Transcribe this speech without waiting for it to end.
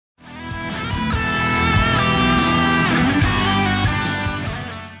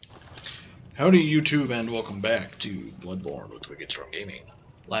Howdy YouTube and welcome back to Bloodborn with Wickedstorm Gaming.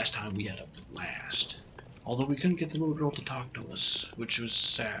 Last time we had a blast. Although we couldn't get the little girl to talk to us, which was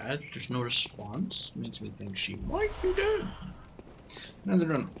sad. There's no response. Makes me think she might be dead. Now they're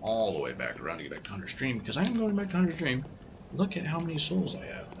running all the way back around to get back to Hunter's Dream because I am going back to Hunter's Dream. Look at how many souls I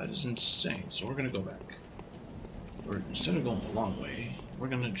have. That is insane. So we're gonna go back. Or instead of going the long way, we're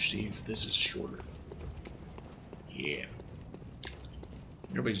gonna see if this is shorter. Yeah.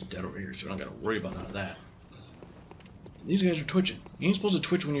 Everybody's dead over here, so I don't gotta worry about none of that. These guys are twitching. You ain't supposed to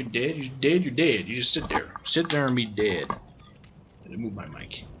twitch when you're dead. You're dead, you're dead. You just sit there. Sit there and be dead. I had to move my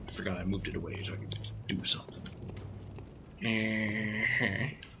mic. I forgot I moved it away so I could do something.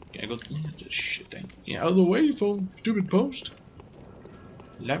 Gotta go. That's a shit thing. Get out of the way, phone. Stupid post.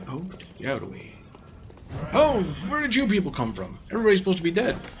 That post. Get out of the way. Oh, where did you people come from? Everybody's supposed to be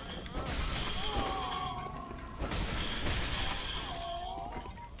dead.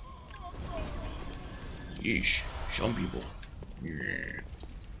 Yeesh. Some people. Yeah.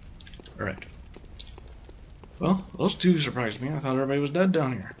 Alright. Well, those two surprised me. I thought everybody was dead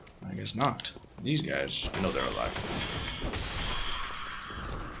down here. I guess not. These guys, I know they're alive.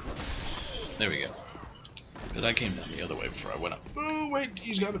 There we go. Because I came down the other way before I went up. Oh, wait,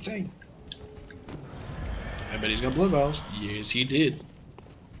 he's got a thing. I bet he's got blood vials. Yes, he did.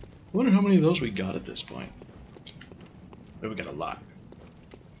 I wonder how many of those we got at this point. But we got a lot.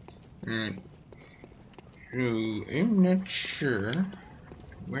 I'm not sure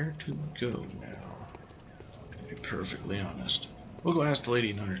where to go now, to be perfectly honest. We'll go ask the lady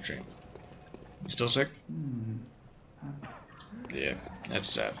in Hunter's Dream. You still sick? Yeah, that's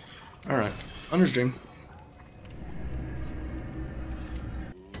sad. Alright, Hunter's Dream.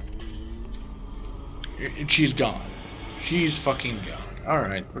 She's gone. She's fucking gone.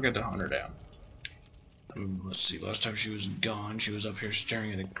 Alright, we're going to hunt her down. Let's see, last time she was gone, she was up here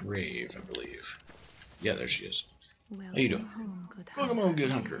staring at a grave, I believe. Yeah, there she is. How you doing? Welcome home,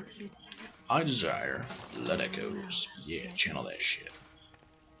 good hunter. I desire blood echoes. Yeah, channel that shit.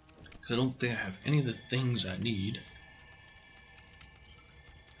 Because I don't think I have any of the things I need.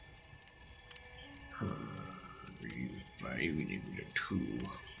 We need a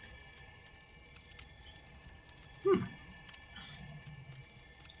 2.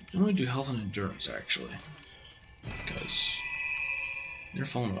 I only do health and endurance, actually. Because they're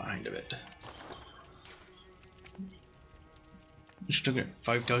falling behind a bit. You still get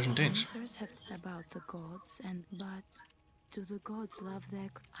 5,000 things. Hunters have about the gods, but do the gods love their?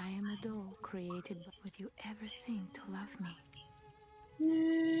 I am a doll created. Would you ever think to love me?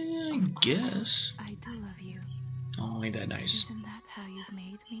 I guess. I do love you. Oh, ain't that nice? Isn't that how you've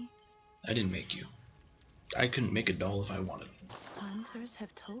made me? I didn't make you. I couldn't make a doll if I wanted. Hunters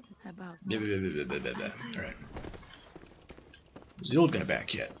have told me about. Alright. Is the old guy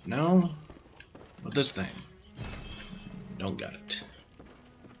back yet? No? What this thing? Don't got it.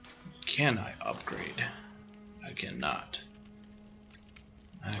 Can I upgrade? I cannot.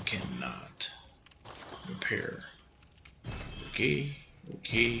 I cannot. Repair. Okay.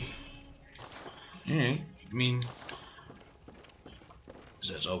 Okay. Alright. I mean,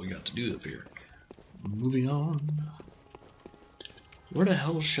 that's all we got to do up here. Moving on. Where the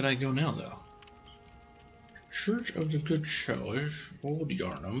hell should I go now, though? Church of the Good Chalice, Old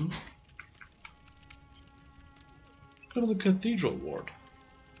Yarnum. Go to the Cathedral Ward.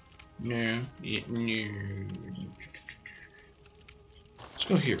 No. Let's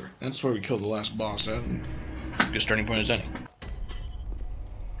go here. That's where we killed the last boss at. Good starting point as any.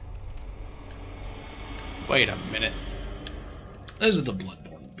 Wait a minute. This is the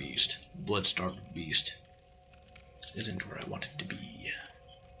Bloodborn beast. Blood-starved beast. This isn't where I want it to be.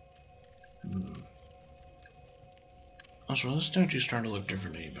 Also, this statue's starting to look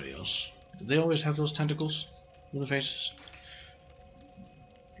different than anybody else. Did they always have those tentacles with the faces?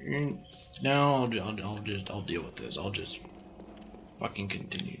 No, I'll deal with this. I'll just fucking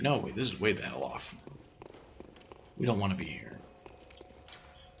continue. No, wait, this is way the hell off. We don't want to be here.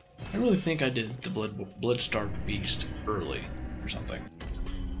 I really think I did the blood-starved beast early or something.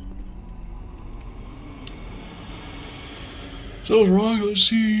 So what's wrong? Let's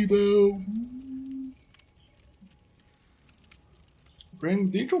see about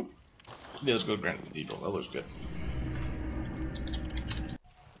Grand Cathedral? Yeah, let's go to Grand Cathedral. That looks good.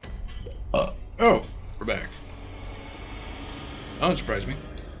 Oh, we're back. Oh, that surprised me.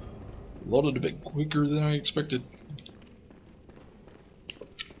 Loaded a bit quicker than I expected.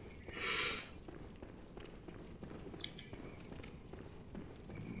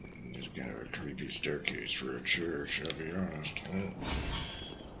 It's kind of a creepy staircase for a church, I'll be honest.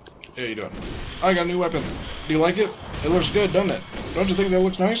 Hey, you doing? I got a new weapon. Do you like it? It looks good, doesn't it? Don't you think that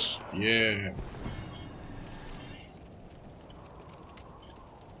looks nice? Yeah.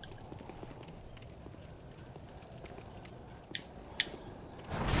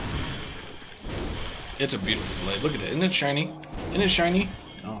 It's a beautiful blade. Look at it. Isn't it shiny? Isn't it shiny?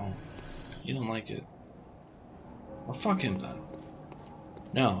 Oh, you don't like it. Well, fuck him then.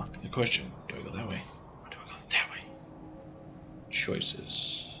 Now, the question: do I go that way, or do I go that way?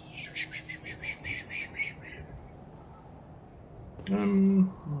 Choices.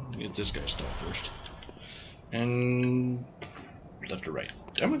 Get this guy's stuff first. And left or right?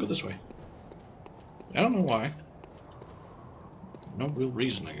 I'm gonna go this way. I don't know why. No real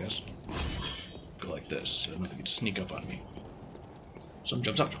reason, I guess. Go like this. I don't think he'd sneak up on me. Some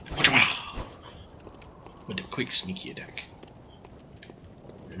jumps up. With a quick sneaky attack.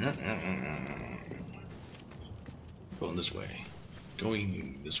 Going this way.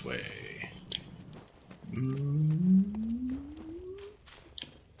 Going this way.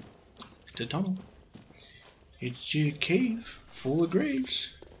 It's a tunnel. It's a cave full of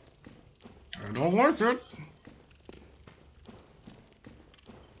graves. I don't like it.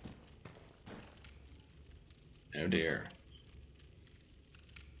 Oh dear.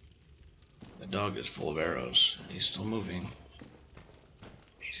 The dog is full of arrows. He's still moving.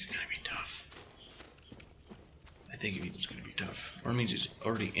 He's gonna be tough. I think it means it's gonna be tough. Or it means he's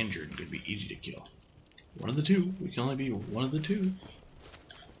already injured and could be easy to kill. One of the two. We can only be one of the two.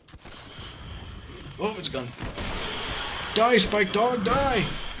 Oh, it's a gun. Die, Spike Dog, die!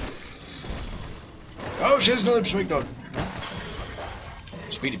 Oh, she has another Spike Dog.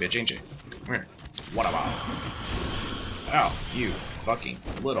 Speedy bitch, ain't you? Come here. What about? Ow, you fucking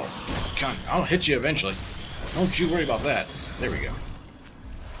little cunt. I'll hit you eventually. Don't you worry about that. There we go.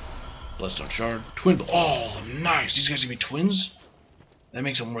 Bloodstone Shard. Twin. Oh, nice. These guys give me twins? That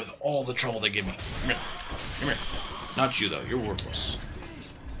makes them worth all the trouble they give me. Come here. Come here. Not you, though. You're worthless.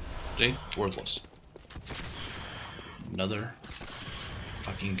 See? Worthless. Another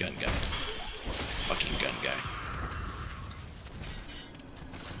fucking gun guy. Fucking gun guy.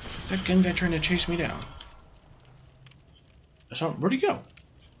 Is that gun guy trying to chase me down? That's not. Where'd he go?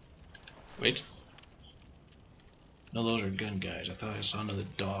 Wait. No, those are gun guys. I thought I saw another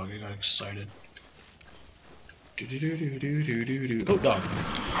dog. I got excited. Oh, dog.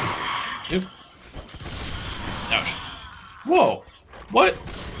 Yep. Ouch. Whoa! What?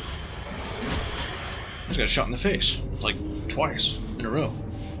 I just got shot in the face. Like, twice in a row.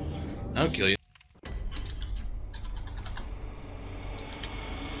 That'll kill you.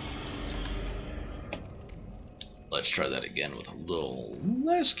 Let's try that again with a little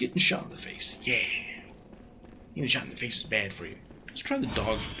less getting shot in the face. Yeah. Getting shot in the face is bad for you. Let's try the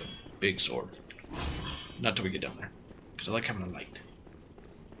dogs with the big sword. Not till we get down there. Because I like having a light.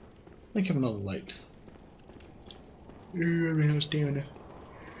 I like having a light. I ran out of stamina.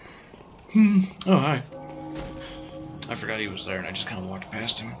 Oh, hi. I forgot he was there and I just kind of walked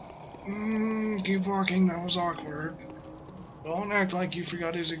past him. Keep walking, that was awkward. Don't act like you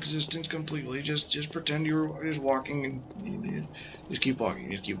forgot his existence completely. Just pretend you were just walking and just keep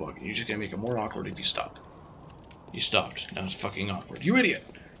walking, just keep walking. You're just gonna make it more awkward if you stop. You stopped. Now it's fucking awkward. You idiot!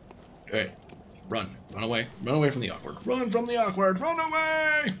 Alright. Run. Run away. Run away from the awkward. Run from the awkward! Run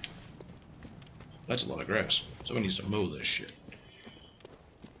away! That's a lot of grass. Someone needs to mow this shit.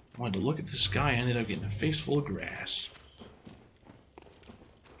 I wanted to look at this guy, I ended up getting a face full of grass.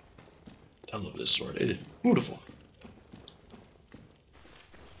 I love this sword. It is beautiful.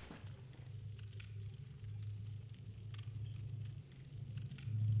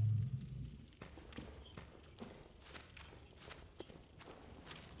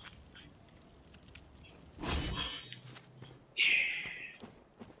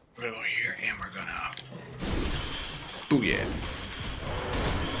 We're over here and we're gonna booyah.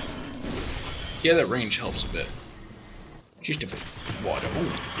 Yeah, that range helps a bit. Just a bit. Water.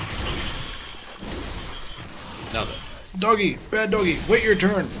 Now then. Doggy! Bad doggy! Wait your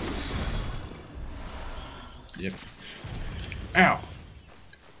turn! Yep. Ow!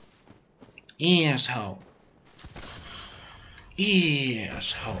 Asshole.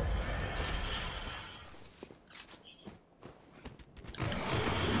 Asshole.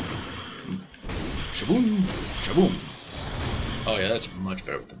 Shaboom! Shaboom! Oh yeah, that's much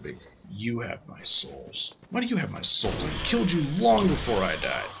better with the big. You have my souls. Why do you have my souls? I killed you long before I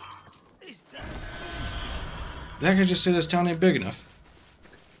died. That guy just said this town ain't big enough.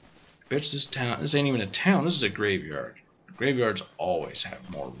 Bitch, this ain't even a town. This is a graveyard. Graveyards always have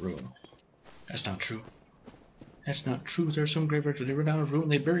more room. That's not true. That's not true. There are some graveyards where they run out of room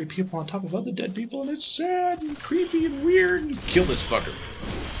and they bury people on top of other dead people, and it's sad and creepy and weird. And kill this fucker.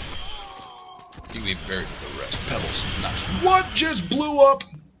 You can be buried with the rest. Pebbles. Nice. What just blew up?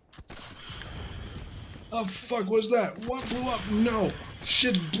 Oh fuck, what's that? What blew up? No.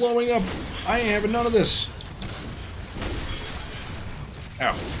 Shit's blowing up. I ain't having none of this.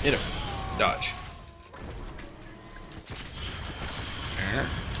 Ow. Hit him. Dodge. Where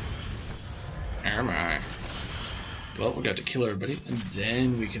am I? Well, we got to kill everybody, and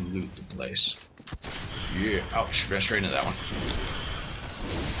then we can loot the place. Yeah. Ouch. Ran straight into that one.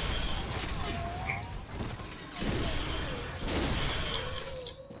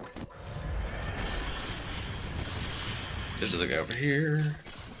 There's another guy over here.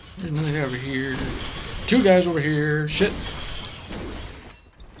 There's another guy over here. Two guys over here. Shit.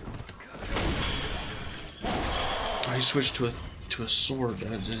 Oh, he switched to a sword.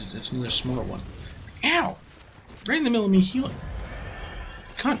 That's another smart one. Ow! Right in the middle of me healing.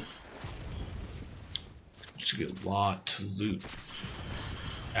 Cunt. Should be a lot to loot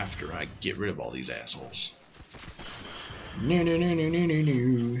after I get rid of all these assholes. No no no no no no no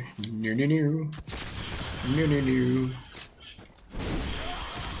no no no no no no.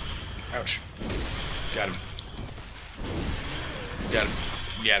 Ouch. Got him. Got him.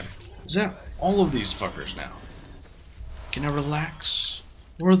 Got him. Is that all of these fuckers now? Can I relax?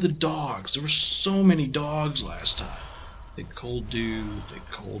 Where are the dogs? There were so many dogs last time. They cold dew, they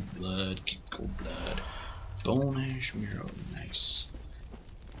cold blood, cold blood. Bone ash marrow, nice.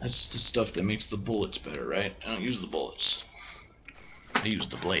 That's the stuff that makes the bullets better, right? I don't use the bullets. I use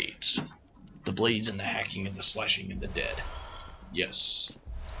the blades. The blades and the hacking and the slashing and the dead. Yes.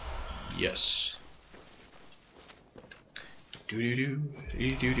 Yes. Do.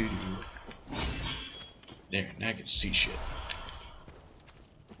 There, now I can see shit.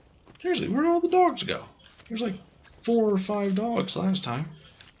 Seriously, where'd all the dogs go? There's like 4 or 5 dogs last time.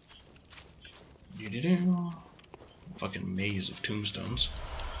 Fucking maze of tombstones.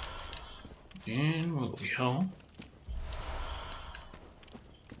 And holy hell.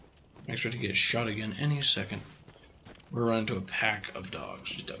 I expect to get shot again any second. We're running into a pack of dogs.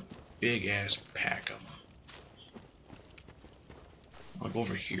 Just a big ass pack of them. I'll go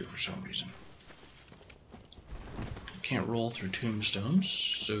over here for some reason. Can't roll through tombstones,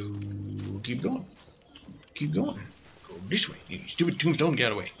 so keep going. Keep going. Go this way. You stupid tombstone,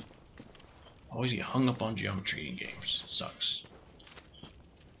 get away. Always get hung up on geometry in games. It sucks.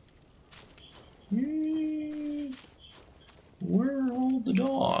 Where are all the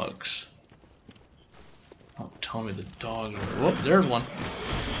dogs? Don't tell me the dogs are... Whoop, there's one.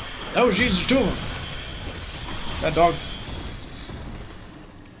 That was Jesus too. That dog.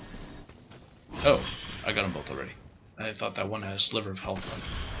 Oh, I got them both already. I thought that one had a sliver of health left.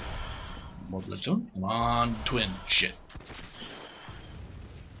 More bloodstone. Come on, twin. Shit.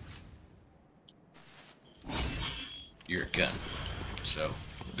 You're a gun. So,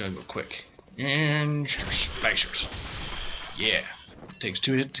 we gotta go quick. And splashers. Yeah. It takes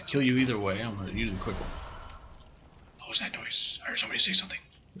 2 hits to kill you either way. I'm gonna use the quick one. What was that noise? I heard somebody say something.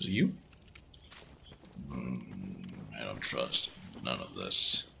 Was it you? I don't trust none of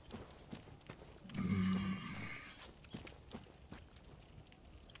this.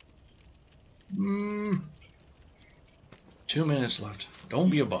 2 minutes left. Don't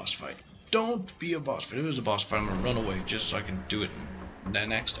be a boss fight. Don't be a boss fight. If it was a boss fight, I'm gonna run away just so I can do it in the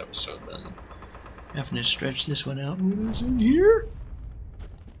next episode. Then having to stretch this one out. What is in here?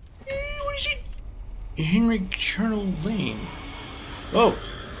 What is it? Hemwick Charnel Lane. Oh,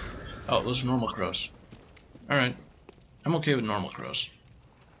 those are normal crows. All right, I'm okay with normal crows.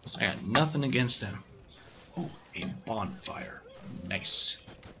 I got nothing against them. Oh, a bonfire. Nice.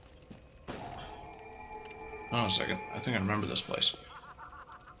 Hold on a second. I think I remember this place.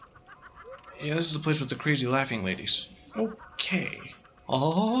 Yeah, this is the place with the crazy laughing ladies. Okay.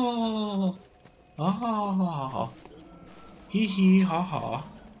 Oh. Ah. Hee hee ha ha.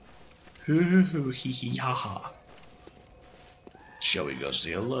 Hoo hoo hoo hee hee ha ha. Shall we go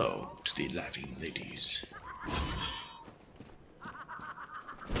say hello to the laughing ladies?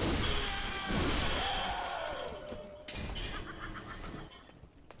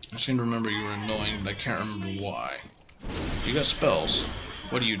 I seem to remember you were annoying, but I can't remember why. You got spells.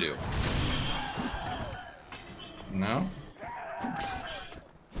 What do you do? No?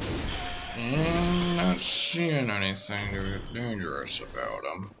 I'm not seeing anything dangerous about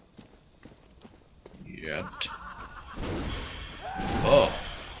them. Yet. Oh.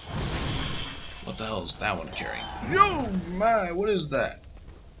 What the hell is that one carrying? Yo, my, what is that?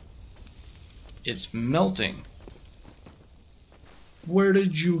 It's melting. Where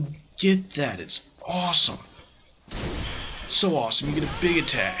did you get that? It's awesome. So awesome. You get a big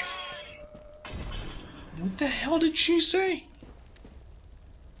attack. What the hell did she say?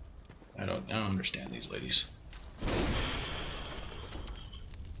 I don't understand these ladies.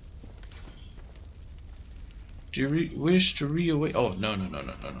 Do you wish to reawaken? Oh, no.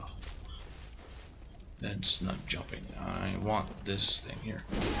 That's not jumping. I want this thing here.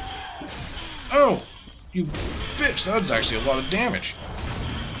 Oh! You bitch! That was actually a lot of damage.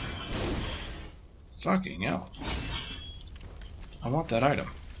 Fucking hell. I want that item.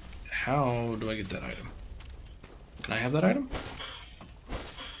 How do I get that item? Can I have that item?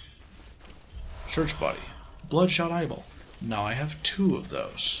 Search body. Bloodshot eyeball. Now I have 2 of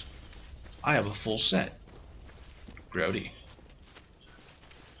those. I have a full set. Grody.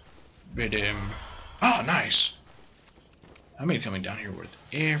 Ah, nice! I made coming down here worth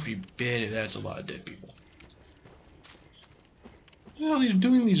every bit of that's a lot of dead people. What the hell are they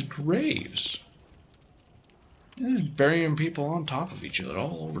doing these graves? They're just burying people on top of each other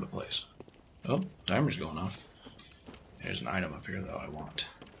all over the place. Oh, timer's going off. There's an item up here that I want.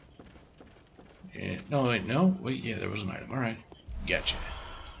 Yeah, no, wait, no. Wait, yeah, there was an item. Alright. Gotcha.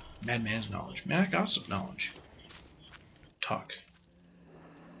 Madman's knowledge. Man, I got some knowledge. Talk.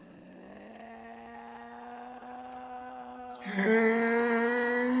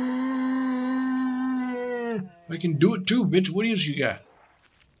 I can do it too, bitch. What else you got?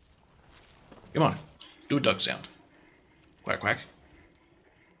 Come on. Do a duck sound. Quack, quack.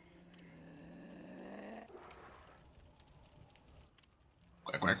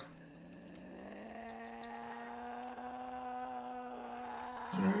 Quack, quack.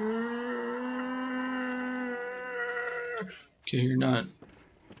 Okay, you're not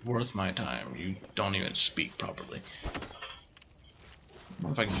worth my time. You don't even speak properly. I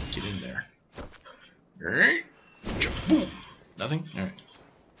wonder if I can get in there. Alright. Boom! Nothing? Alright.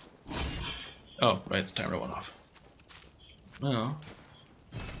 Oh, right, the timer went off. No.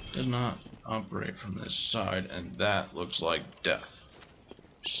 Does not operate from this side, and that looks like death.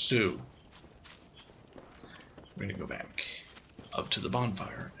 So, we're gonna go back up to the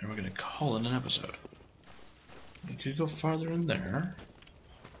bonfire, and we're gonna call it an episode. We could go farther in there,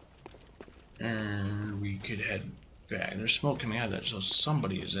 and we could head back. There's smoke coming out of that, so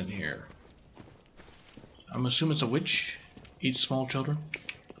somebody is in here. I'm assuming it's a witch. Eats small children.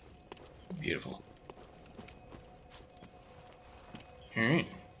 Beautiful. Alright.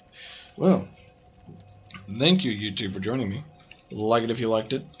 Well, thank you, YouTube, for joining me. Like it if you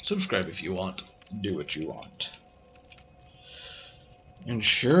liked it. Subscribe if you want. Do what you want. And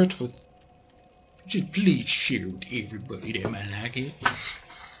share it with... Just please share it with everybody that might like it.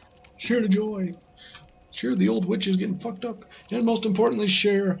 Share the joy. Share the old witches getting fucked up. And most importantly,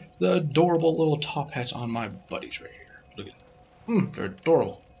 share the adorable little top hats on my buddies right here. Look at them. They're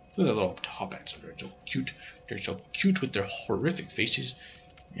adorable. Look at the little top hats. They're so cute. They're so cute with their horrific faces.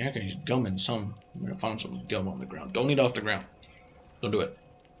 Yeah, I can use gum in some. I'm gonna find some gum on the ground. Don't eat off the ground. Don't do it.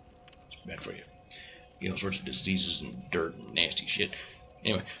 It's bad for you. You get all sorts of diseases and dirt and nasty shit.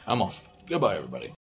 Anyway, I'm off. Goodbye, everybody.